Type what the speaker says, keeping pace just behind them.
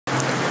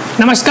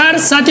नमस्कार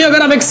साथियों,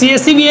 अगर आप एक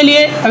CSC के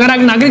लिए अगर आप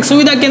नागरिक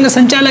सुविधा केंद्र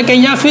संचालक हैं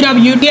या फिर आप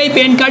UTI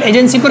पैन कार्ड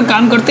एजेंसी पर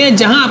काम करते हैं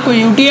जहां आपको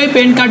UTI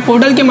पैन कार्ड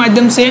पोर्टल के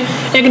माध्यम से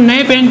एक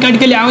नए पैन कार्ड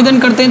के लिए आवेदन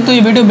करते हैं तो ये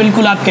वीडियो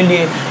बिल्कुल आपके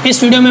लिए।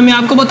 इस वीडियो में मैं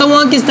आपको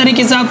बताऊंगा किस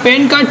तरीके से आप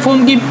पैन कार्ड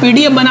फॉर्म की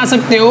PDF बना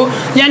सकते हो,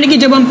 यानी कि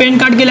जब हम पैन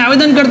कार्ड के लिए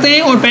आवेदन करते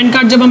हैं और पैन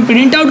कार्ड जब हम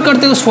प्रिंट आउट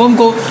करते हैं उस फॉर्म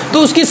को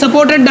तो उसकी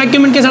सपोर्टेड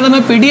डॉक्यूमेंट के साथ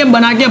हमें PDF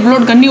बना के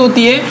अपलोड करनी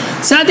होती है।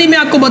 साथ ही मैं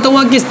आपको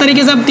बताऊंगा किस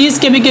तरीके से आप 30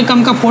 KB के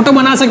कम का फोटो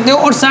बना सकते हो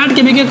और 60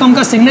 KB के कम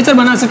का सिग्नेचर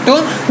बना सकते हो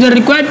जो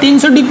रिक्वायर्ड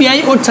 300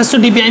 DPI और 600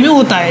 DPI में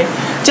होता है।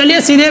 चलिए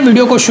सीधे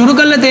वीडियो को शुरू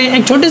कर लेते हैं।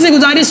 एक छोटी सी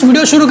गुजारिश,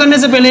 वीडियो शुरू करने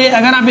से पहले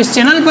अगर आप इस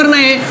चैनल पर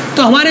नए हैं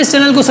तो हमारे इस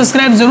चैनल को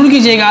सब्सक्राइब जरूर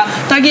कीजिएगा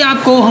ताकि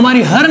आपको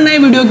हमारी हर नए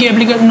वीडियो की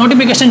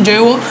नोटिफिकेशन जो है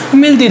वो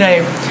मिलती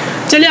रहे।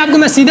 चलिए आपको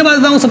मैं सीधे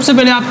बताता हूँ। सबसे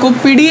पहले आपको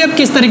PDF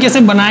किस तरीके से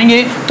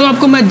बनाएंगे तो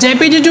आपको मैं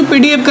JPG टू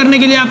PDF करने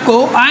के लिए आपको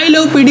आई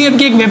लव PDF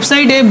की एक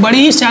वेबसाइट है, बड़ी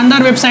ही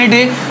शानदार वेबसाइट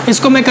है,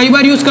 इसको मैं कई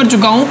बार यूज़ कर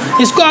चुका हूँ।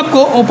 इसको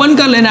आपको ओपन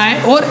कर लेना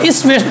है और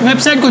इस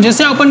वेबसाइट को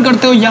जैसे ओपन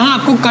करते हो यहाँ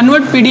आपको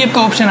कन्वर्ट PDF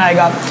का ऑप्शन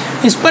आएगा।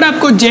 इस पर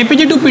आपको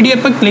JPG टू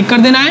PDF पर क्लिक कर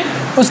देना है।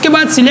 उसके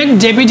बाद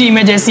सिलेक्ट JPG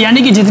इमेजेस,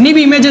 यानी कि जितनी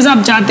भी इमेजेस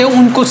आप चाहते हो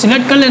उनको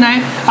सिलेक्ट कर लेना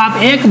है।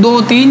 आप 1, 2,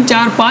 3,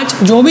 4, 5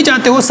 जो भी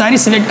चाहते हो सारी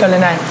सिलेक्ट कर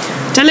लेना है।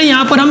 चलिए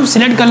यहाँ पर हम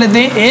सिलेक्ट कर लेते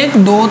हैं 1,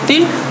 2,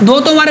 3। 2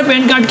 तो हमारे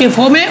पैन कार्ड के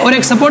फॉर्म है और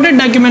एक सपोर्टेड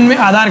डॉक्यूमेंट में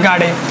आधार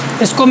कार्ड है।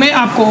 इसको मैं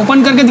आपको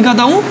ओपन करके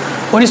दिखाता हूँ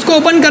और इसको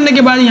ओपन करने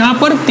के बाद यहाँ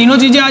पर तीनों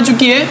चीज़ें आ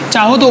चुकी है।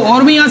 चाहो तो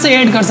और भी यहाँ से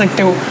ऐड कर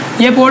सकते हो।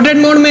 ये पोर्ट्रेट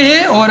मोड में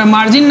है और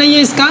मार्जिन नहीं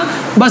है इसका,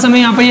 बस हमें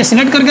यहाँ पर ये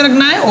सिलेक्ट करके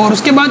रखना है और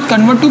उसके बाद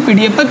कन्वर्ट टू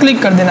PDF पर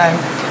क्लिक कर देना है।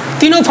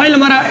 तीनों फाइल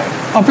हमारा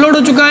अपलोड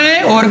हो चुका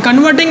है और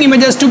कन्वर्टिंग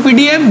इमेजेस टू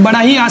PDF बड़ा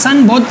ही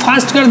आसान, बहुत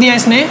फास्ट कर दिया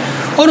इसने।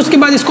 और उसके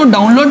बाद इसको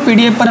डाउनलोड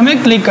PDF पर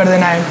हमें क्लिक कर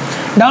देना है।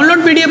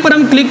 डाउनलोड PDF पर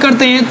हम क्लिक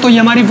करते हैं तो ये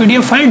हमारी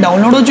PDF फाइल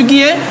डाउनलोड हो चुकी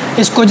है।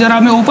 इसको ज़रा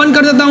मैं ओपन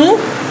कर देता हूँ।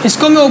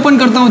 इसको मैं ओपन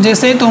करता हूँ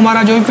जैसे, तो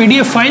हमारा जो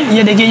PDF फाइल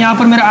ये देखिए, यहाँ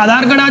पर मेरा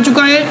आधार कार्ड आ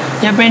चुका है,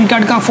 या पैन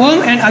कार्ड का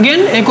फॉर्म एंड अगेन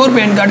एक और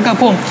पैन कार्ड का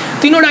फॉर्म।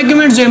 तीनों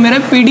डॉक्यूमेंट्स जो है मेरे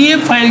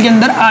PDF फाइल के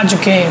अंदर आ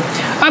चुके हैं।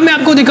 अब मैं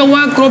आपको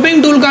दिखाऊंगा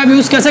क्रॉपिंग टूल का आप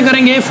यूज़ कैसे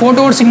करेंगे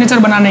फोटो और सिग्नेचर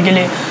बनाने के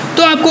लिए।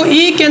 तो आपको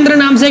ई-केंद्र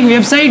नाम से एक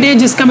वेबसाइट है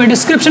जिसका मैं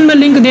डिस्क्रिप्शन में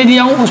लिंक दे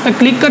दिया हूँ, उस पर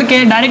क्लिक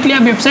करके डायरेक्टली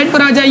आप वेबसाइट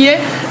पर आ जाइए।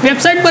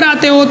 वेबसाइट पर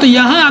आते हो तो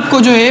यहाँ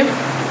आपको जो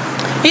है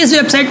इस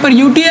वेबसाइट पर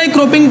UTI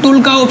क्रॉपिंग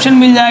टूल का ऑप्शन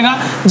मिल जाएगा,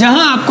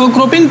 जहां आपको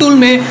क्रॉपिंग टूल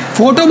में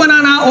फोटो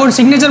बनाना और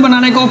सिग्नेचर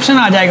बनाने का ऑप्शन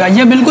आ जाएगा।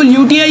 यह बिल्कुल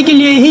UTI के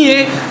लिए ही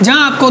है, जहां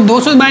आपको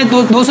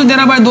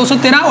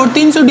 213x213 और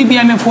 300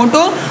 DPI में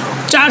फोटो,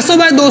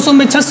 400x200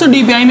 में 600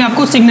 DPI में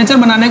आपको सिग्नेचर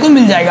बनाने को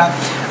मिल जाएगा।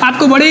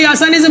 आपको बड़े ही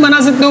आसानी से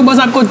बना सकते हो। बस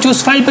आपको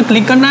चूज फाइल पर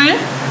क्लिक करना है।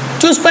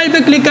 चूज फाइल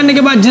पर क्लिक करने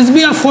के बाद जिस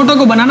भी आप फोटो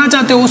को बनाना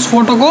चाहते हो उस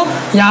फोटो को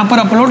यहाँ पर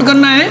अपलोड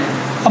करना है।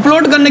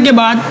 अपलोड करने के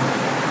बाद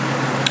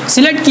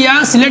सिलेक्ट किया,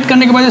 सिलेक्ट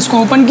करने के बाद इसको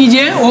ओपन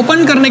कीजिए।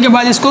 ओपन करने के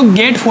बाद इसको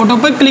गेट फोटो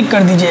पर क्लिक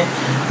कर दीजिए।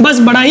 बस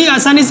बड़ा ही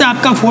आसानी से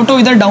आपका फोटो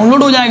इधर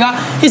डाउनलोड हो जाएगा।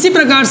 इसी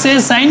प्रकार से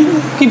साइन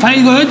की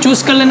फाइल को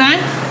चूज़ कर लेना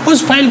है।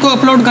 उस फाइल को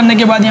अपलोड करने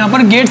के बाद यहाँ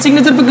पर गेट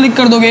सिग्नेचर पर क्लिक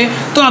कर दोगे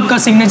तो आपका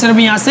सिग्नेचर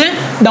भी यहाँ से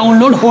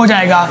डाउनलोड हो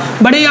जाएगा।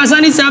 बड़े ही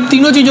आसानी से आप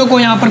तीनों चीज़ों को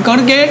यहाँ पर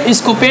करके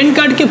इसको पैन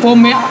कार्ड के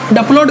फॉर्म में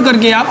अपलोड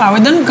करके आप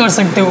आवेदन कर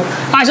सकते हो।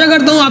 आशा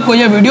करता हूँ आपको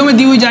यह वीडियो में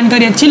दी हुई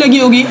जानकारी अच्छी लगी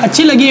होगी।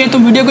 अच्छी लगी है तो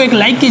वीडियो को एक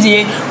लाइक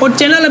कीजिए और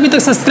चैनल अभी तक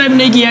सब्सक्राइब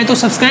नहीं किया है तो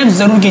सब्सक्राइब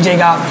जरूर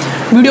कीजिएगा।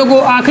 वीडियो को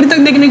आखिर तक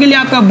देखने के लिए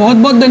आपका बहुत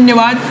बहुत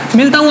धन्यवाद।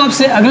 मिलता हूँ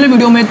आपसे अगले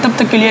वीडियो में, तब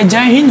तक के लिए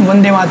जय हिंद,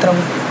 वंदे मातरम।